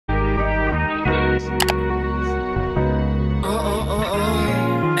That's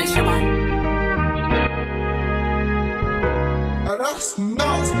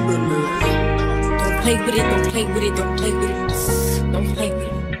nasty, baby. Don't play with it, don't play with it, don't play with it. Don't play with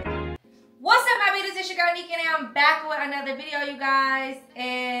it. What's up, my beauties? It's your girl Nique, and I'm back with another video, you guys.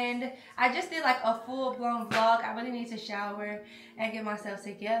 And I just did like a full-blown vlog. I really need to shower and get myself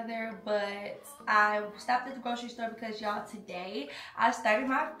together, but I stopped at the grocery store because y'all, today I started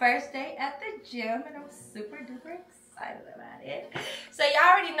my first day at the gym, and I'm super duper excited about it. So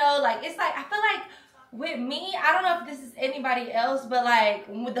y'all already know, like, it's like, I feel like with me, I don't know if this is anybody else, but like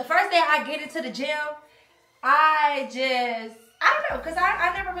with the first day I get into the gym, I don't know, because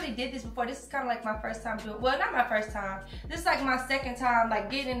I never really did this before. This is kind of like my first time doing, well, not my first time. This is like my second time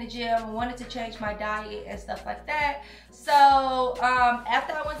like getting in the gym and wanted to change my diet and stuff like that. So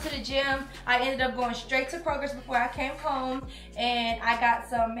after I went to the gym, I ended up going straight to Kroger's before I came home, and I got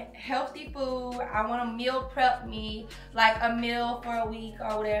some healthy food. I want to meal prep me like a meal for a week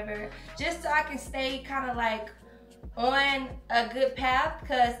or whatever, just so I can stay kind of like on a good path,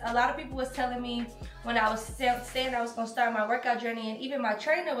 because a lot of people was telling me when I was saying I was going to start my workout journey, and even my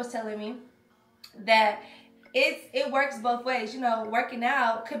trainer was telling me that it works both ways. You know, working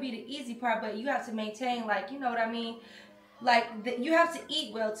out could be the easy part, but you have to maintain, like, you know what I mean? Like, you have to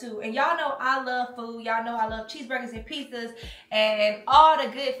eat well too. And y'all know I love food. Y'all know I love cheeseburgers and pizzas and all the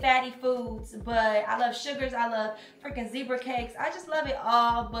good fatty foods. But I love sugars. I love freaking zebra cakes. I just love it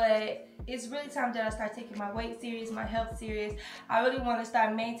all. But it's really time that I start taking my weight serious, my health serious. I really want to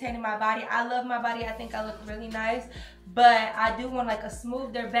start maintaining my body. I love my body. I think I look really nice. But I do want like a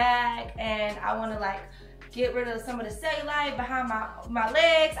smoother back, and I want to like get rid of some of the cellulite behind my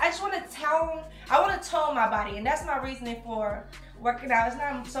legs. I just want to tone my body, and that's my reasoning for working out. It's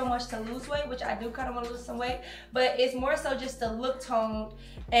not so much to lose weight, which I do kind of want to lose some weight, but it's more so just to look toned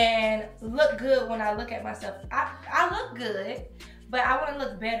and look good when I look at myself. I look good, but I want to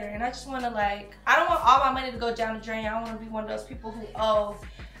look better, and I just want to, like, I don't want all my money to go down the drain. I want to be one of those people who, oh,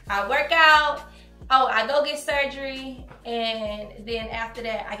 I work out, oh, I go get surgery, and then after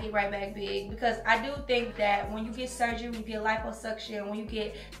that, I get right back big. Because I do think that when you get surgery, when you get liposuction, when you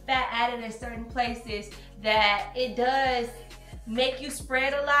get fat added in certain places, that it does make you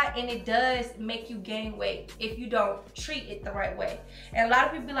spread a lot, and it does make you gain weight if you don't treat it the right way. And a lot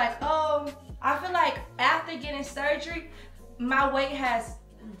of people be like, oh, I feel like after getting surgery, my weight has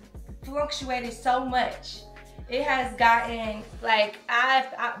fluctuated so much. It has gotten, like,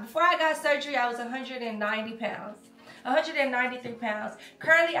 before I got surgery, I was 190 pounds, 193 pounds.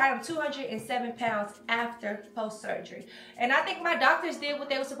 Currently, I am 207 pounds after post-surgery. And I think my doctors did what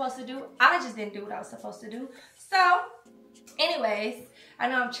they were supposed to do. I just didn't do what I was supposed to do. So, anyways, I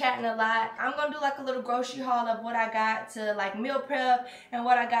know I'm chatting a lot. I'm going to do like a little grocery haul of what I got to like meal prep and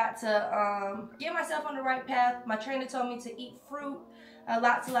what I got to get myself on the right path. My trainer told me to eat fruit,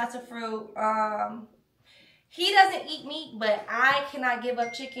 lots and lots of fruit. He doesn't eat meat, but I cannot give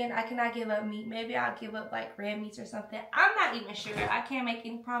up chicken. I cannot give up meat. Maybe I'll give up like red meats or something. I'm not even sure. I can't make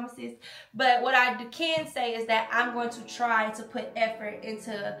any promises. But what I can say is that I'm going to try to put effort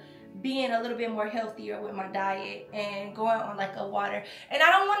into being a little bit more healthier with my diet and going on like a water. And I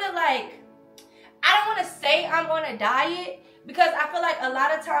don't want to say I'm on a diet, because I feel like a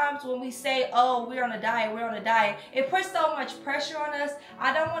lot of times when we say, oh, we're on a diet, it puts so much pressure on us.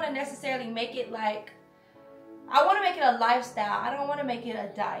 I don't want to necessarily make it like, I want to make it a lifestyle. I don't want to make it a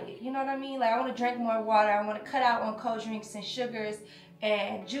diet. You know what I mean? Like, I want to drink more water. I want to cut out on cold drinks and sugars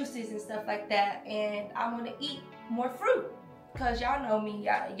and juices and stuff like that. And I want to eat more fruit. Because y'all know me.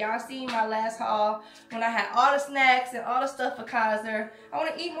 Y'all seen my last haul when I had all the snacks and all the stuff for Kaiser. I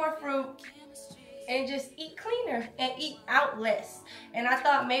want to eat more fruit and just eat cleaner and eat out less. And I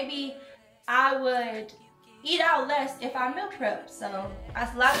thought maybe I would eat out less if I meal prep. So a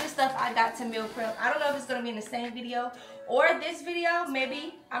lot of this stuff I got to meal prep. I don't know if it's gonna be in the same video or this video,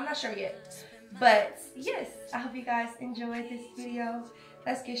 maybe. I'm not sure yet. But yes, I hope you guys enjoyed this video.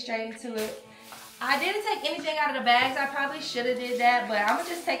 Let's get straight into it. I didn't take anything out of the bags. I probably should have did that, but I'm gonna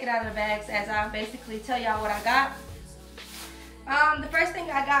just take it out of the bags as I basically tell y'all what I got. The first thing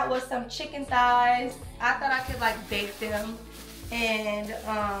I got was some chicken thighs. I thought I could like bake them and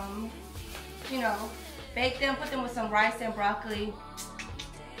you know, bake them, put them with some rice and broccoli.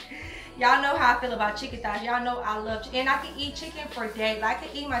 Y'all know how I feel about chicken thighs. Y'all know I love chicken. And I can eat chicken for days. I can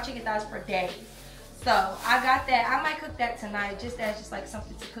eat my chicken thighs for days. So I got that. I might cook that tonight just as like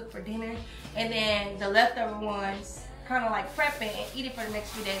something to cook for dinner. And then the leftover ones, kind of like prep it and eat it for the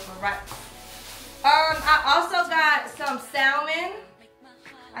next few days with rice. I also got some salmon.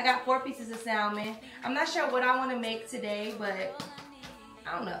 I got 4 pieces of salmon. I'm not sure what I want to make today, but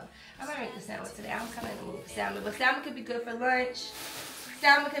I don't know. I might make the salmon today. I'm kind of in the mood for salmon, but salmon could be good for lunch.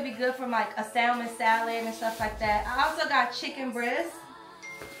 Salmon could be good for like a salmon salad and stuff like that. I also got chicken breast.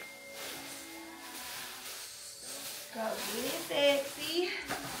 Go get it sexy.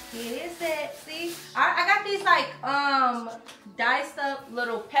 Get it sexy. I got these like diced up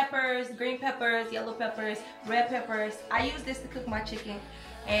little peppers, green peppers, yellow peppers, red peppers. I use this to cook my chicken.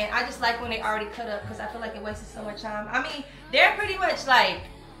 And I just like when they already cut up because I feel like it wastes so much time. I mean, they're pretty much like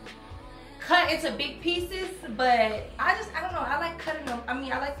cut into big pieces, but I don't know, I like cutting them. I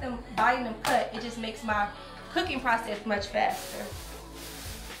mean, I like them buying them cut. It just makes my cooking process much faster.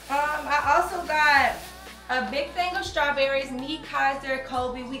 I also got a big thing of strawberries. Me, Kaiser,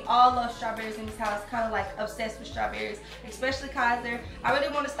 Kobe, we all love strawberries in this house. Kind of like obsessed with strawberries, especially Kaiser. I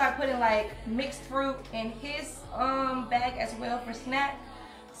really want to start putting like mixed fruit in his bag as well for snack.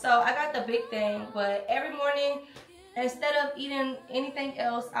 So I got the big thing, but every morning, instead of eating anything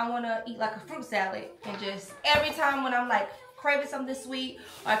else, I want to eat like a fruit salad. And just every time when I'm like craving something sweet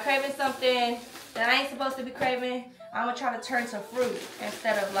or craving something that I ain't supposed to be craving, I'm going to try to turn to fruit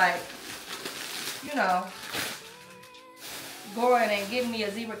instead of like, you know, going and giving me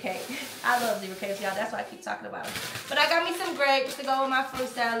a zebra cake. I love zebra cakes, y'all. That's why I keep talking about them. But I got me some grapes to go with my fruit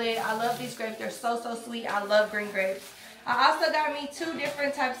salad. I love these grapes. They're so, so sweet. I love green grapes. I also got me 2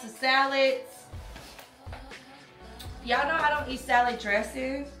 different types of salads. Y'all know I don't eat salad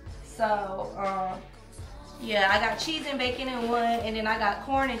dressing. So, yeah, I got cheese and bacon in one. And then I got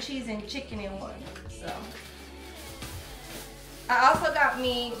corn and cheese and chicken in one. So, I also got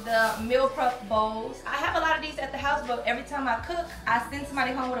me the meal prep bowls. I have a lot of these at the house, but every time I cook, I send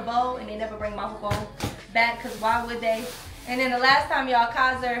somebody home with a bowl and they never bring my whole bowl back because why would they? And then the last time, y'all,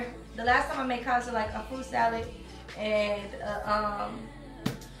 the last time I made Kaiser like a fruit salad and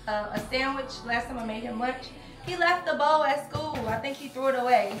a sandwich, last time I made him lunch, he left the bowl at school. I think he threw it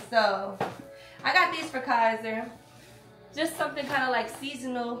away. So I got these for Kaiser. Just something kind of like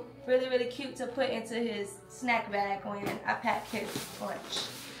seasonal, really, really cute to put into his snack bag when I pack his lunch.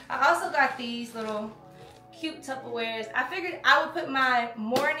 I also got these little cute Tupperwares. I figured I would put my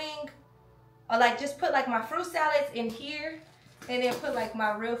morning, or like just put like my fruit salads in here, and then put like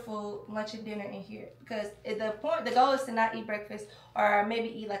my real food, lunch and dinner in here. Because the goal is to not eat breakfast, or maybe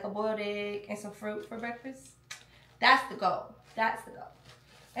eat like a boiled egg and some fruit for breakfast. That's the goal. That's the goal.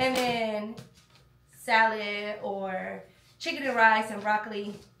 And then salad or chicken and rice and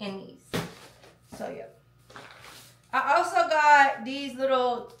broccoli in these. So yeah. I also got these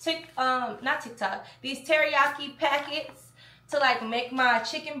little these teriyaki packets to like make my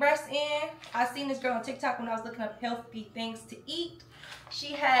chicken breast in. I seen this girl on TikTok when I was looking up healthy things to eat.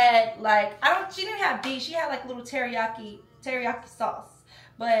 She had like, she didn't have beef, she had like little teriyaki sauce.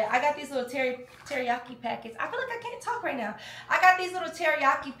 But I got these little teriyaki packets. I feel like I can't talk right now. I got these little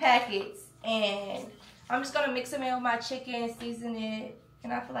teriyaki packets and I'm just gonna mix them in with my chicken, season it,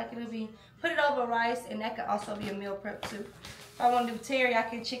 and I feel like it'll be, put it over rice, and that could also be a meal prep too. If I want to do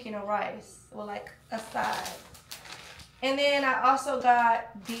teriyaki chicken and rice, or like a side. And then I also got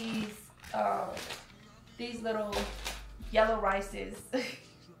these little yellow rices.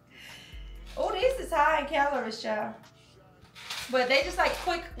 Oh, this is high in calories, y'all. But they just like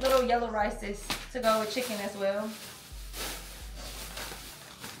quick little yellow rices to go with chicken as well.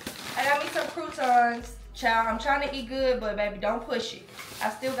 I got me some croutons. Child, I'm trying to eat good, but baby, don't push it. I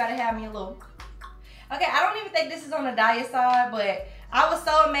still gotta have me a little. Okay, I don't even think this is on the diet side, but I was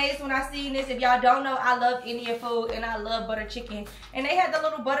so amazed when I seen this. If y'all don't know, I love Indian food and I love butter chicken. And they had the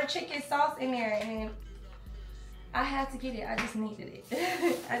little butter chicken sauce in there, and I had to get it. I just needed it.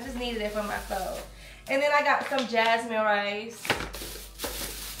 I just needed it for my soul. And then I got some jasmine rice.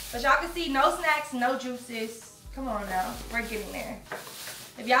 But y'all can see, no snacks, no juices. Come on now, we're getting there.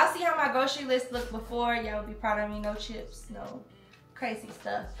 If y'all see how my grocery list looked before, y'all would be proud of me. No chips, no crazy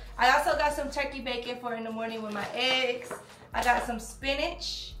stuff. I also got some turkey bacon for in the morning with my eggs. I got some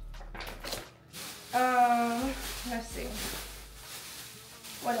spinach. Let's see.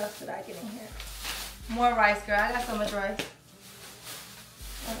 What else did I get in here? More rice, girl. I got so much rice.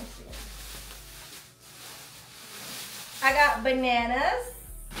 Let me see. I got bananas.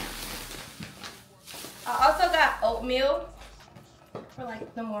 I also got oatmeal for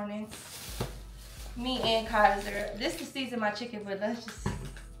like the mornings. Me and Kaiser. This is season my chicken, but let's just.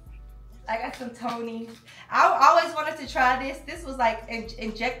 I got some Tony. I always wanted to try this. This was like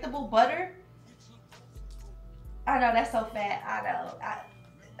injectable butter. I know that's so fat. I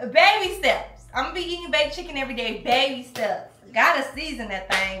know. Baby steps. I'm gonna be eating baked chicken every day. Baby steps. Gotta season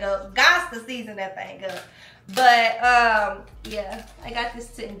that thing up. Got to season that thing up. But yeah, I got this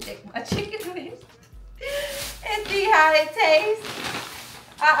to inject my chicken with and see how it tastes.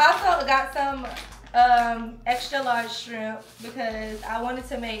 I also got some extra large shrimp because I wanted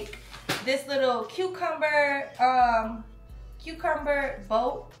to make this little cucumber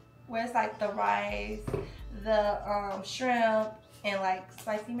boat where it's like the rice, the shrimp, and like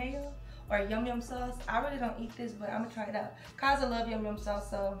spicy mayo or yum yum sauce. I really don't eat this, but I'm gonna try it out. Cause I love yum yum sauce,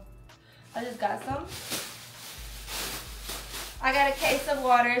 so I just got some. I got a case of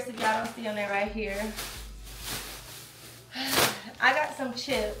water, so y'all don't see on there right here. I got some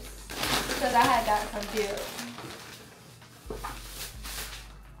chips because I had got some dip.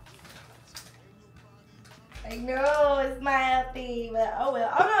 I know it's not healthy, but oh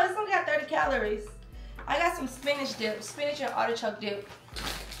well. Oh no, it's only got 30 calories. I got some spinach dip, spinach and artichoke dip.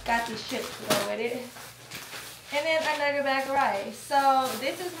 Got these chips to go with it. And then another bag of rice. So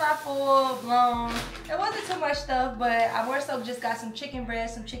this is my full blown. It wasn't too much stuff, but I more so just got some chicken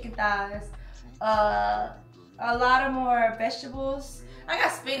breast, some chicken thighs, a lot of more vegetables. I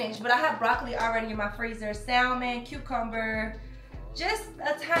got spinach, but I have broccoli already in my freezer, salmon, cucumber, just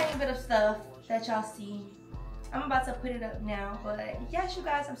a tiny bit of stuff that y'all see. I'm about to put it up now, but yes, you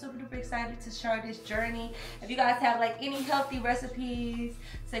guys, I'm super duper excited to share this journey. If you guys have like any healthy recipes,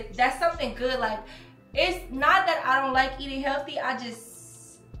 so that's something good. Like, it's not that I don't like eating healthy,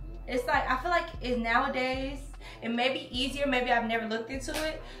 it's like, I feel like nowadays, it may be easier, maybe I've never looked into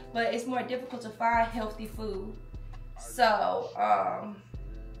it, but it's more difficult to find healthy food. So,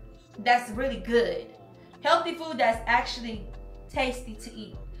 that's really good. Healthy food that's actually tasty to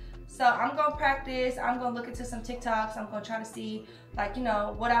eat. So I'm gonna practice, I'm gonna look into some TikToks, I'm gonna try to see, like, you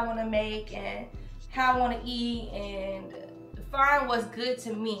know, what I wanna make and how I wanna eat and find what's good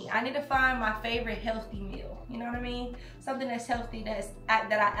to me. I need to find my favorite healthy meal, you know what I mean? Something that's healthy, that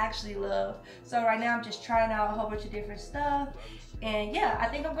I actually love. So right now I'm just trying out a whole bunch of different stuff. And yeah, I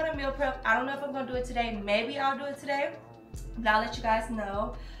think I'm gonna meal prep. I don't know if I'm gonna do it today. Maybe I'll do it today, but I'll let you guys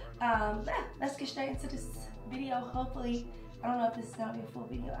know. Yeah, let's get straight into this video. Hopefully, I don't know if this is gonna be a full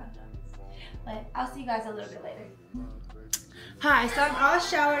video, I don't know. But I'll see you guys a little bit later. Hi, so I'm all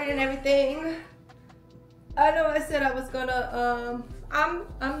showered and everything. I know I said I was gonna,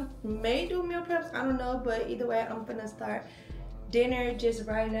 I may do meal preps, I don't know, but either way, I'm gonna start dinner just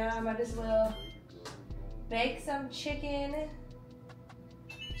right now. I might as well bake some chicken,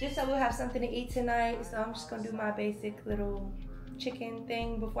 just so we'll have something to eat tonight. So I'm just gonna do my basic little chicken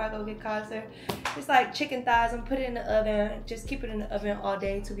thing before I go get Kaiser. It's like chicken thighs, I'm putting it in the oven, just keep it in the oven all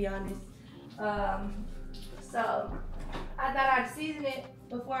day, to be honest. So I thought I'd season it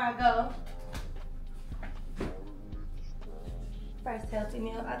before I go. First healthy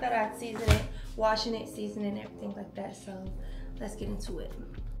meal. I thought I'd season it, washing it, seasoning, everything like that. So let's get into it.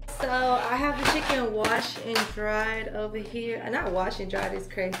 So I have the chicken washed and dried over here. Not washed and dried, it's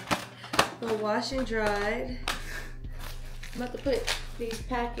crazy. But washed and dried. I'm about to put these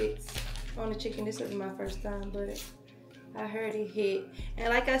packets on the chicken. This will be my first time, but I heard it hit.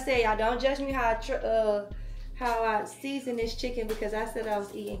 And like I said, y'all don't judge me how I season this chicken, because I said I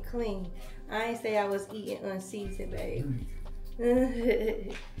was eating clean. I ain't say I was eating unseasoned, babe.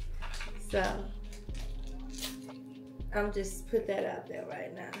 So I'm just put that out there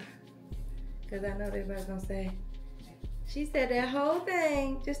right now, because I know everybody's gonna say, she said that whole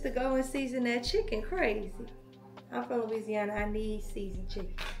thing just to go and season that chicken. Crazy. I'm from Louisiana, I need seasoned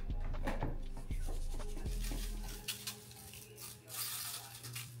chicken.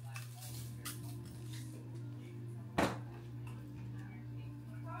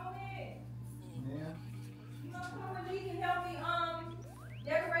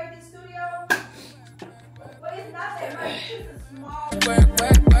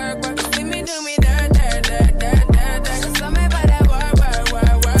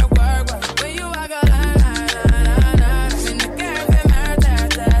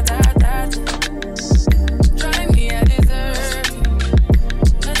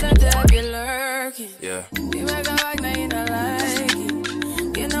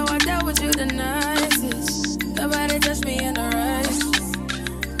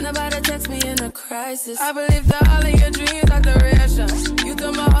 I believe that all of your dreams are duration. You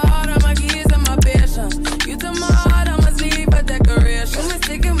took my heart, all my keys, and my patience. You took my heart, I must leave a decoration.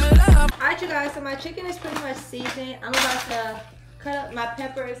 Mistaken my love. Alright, you guys, so my chicken is pretty much seasoned. I'm about to cut up my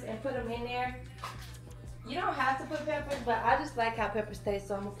peppers and put them in there. You don't have to put peppers, but I just like how peppers taste,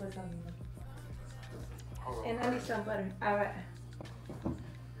 so I'm gonna put some in them. And I need some butter. Alright.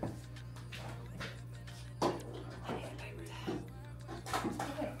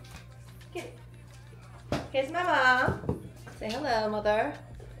 Here's my mom. Say hello, mother.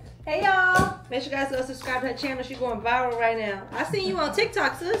 Hey, y'all. Make sure you guys go subscribe to her channel. She's going viral right now. I seen you on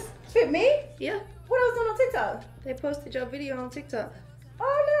TikTok, sis. Fit me? Yeah. What I was doing on TikTok? They posted your video on TikTok.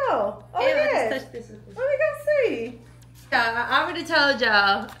 Oh, this is. Let me go see. I already told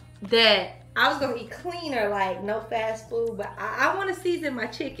y'all that I was gonna eat cleaner, like no fast food, but I want to season my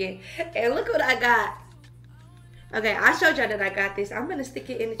chicken. And look what I got. Okay, I showed y'all that I got this. I'm gonna stick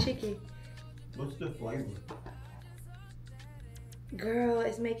it in the chicken. What's the flavor? Girl,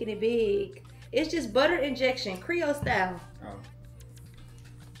 it's making it big. It's just butter injection, Creole style. Oh.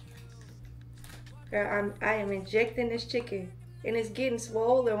 Girl, I am injecting this chicken, and it's getting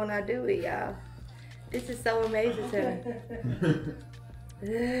swollen when I do it, y'all. This is so amazing to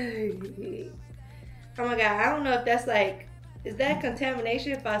me. Oh my God, I don't know if that's like, is that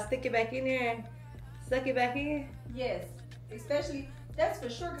contamination if I stick it back in there and suck it back in? Yes, especially, that's for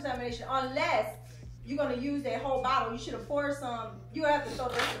sure contamination, unless you're gonna use that whole bottle. You should have poured some. You have to throw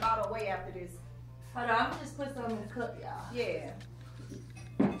the rest of the bottle away after this. Hold on, I'm gonna just put some in the cup, y'all. Yeah.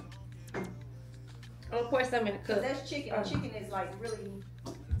 I'm gonna pour some in the cup. That's chicken. Chicken is like really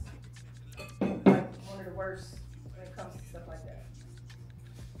like one of the worst when it comes to stuff like that.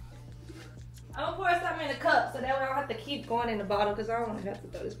 I'm gonna pour some in the cup so that way I don't have to keep going in the bottle because I don't want to have to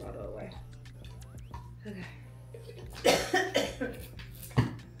throw this bottle away. Okay.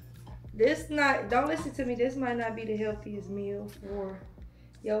 Don't listen to me, this might not be the healthiest meal for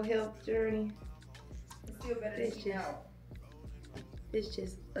your health journey. It's still better than eating out. It's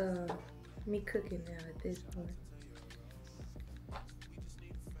just me cooking now at this point.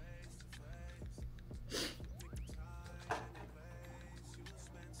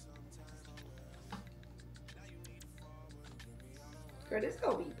 Girl, this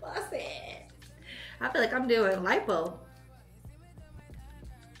gonna be busted. I feel like I'm doing lipo.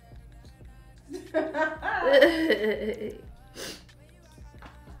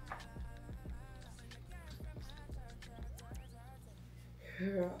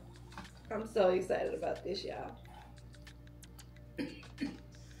 I'm so excited about this, y'all.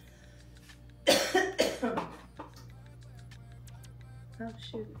 Oh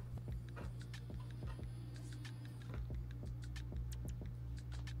shoot.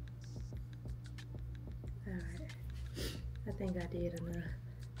 Alright. I think I did enough.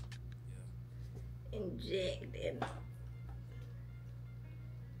 Injected.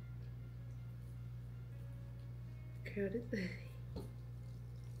 Girl, this.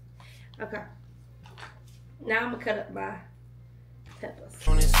 Okay. Now I'm gonna cut up my peppers.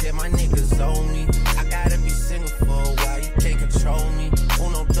 My niggas owe me. I gotta be single for a while. You can't control me.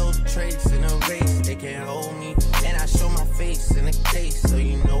 Uno those traits in a race, they can't hold me. And I show my face in a case, so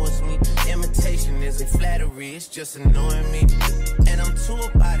you know it's me. Imitation isn't flattery, it's just annoying me. And I'm too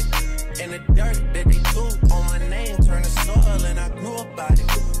about it. And the dirt that they do on my name turn to soil, and I grew about it.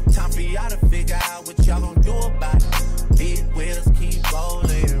 Time for y'all to figure out what y'all gon' do about it. Big wheels keep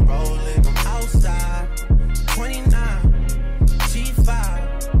rolling and rolling. I'm outside, 29,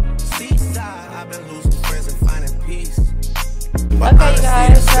 G5, Seaside. I've been losing friends and finding peace. But okay,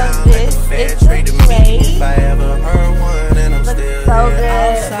 guys, so this is the plate. If I ever heard one, and I'm looks still so good.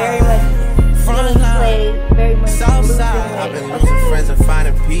 outside. Very much skinny plate. Very much Southside, I've been losing friends and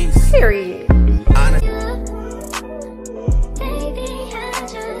finding peace. Period. Honest. Baby, I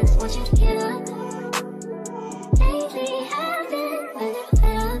just want you to get up. Lately, I've been with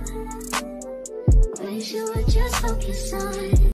you. Wish you would just focus on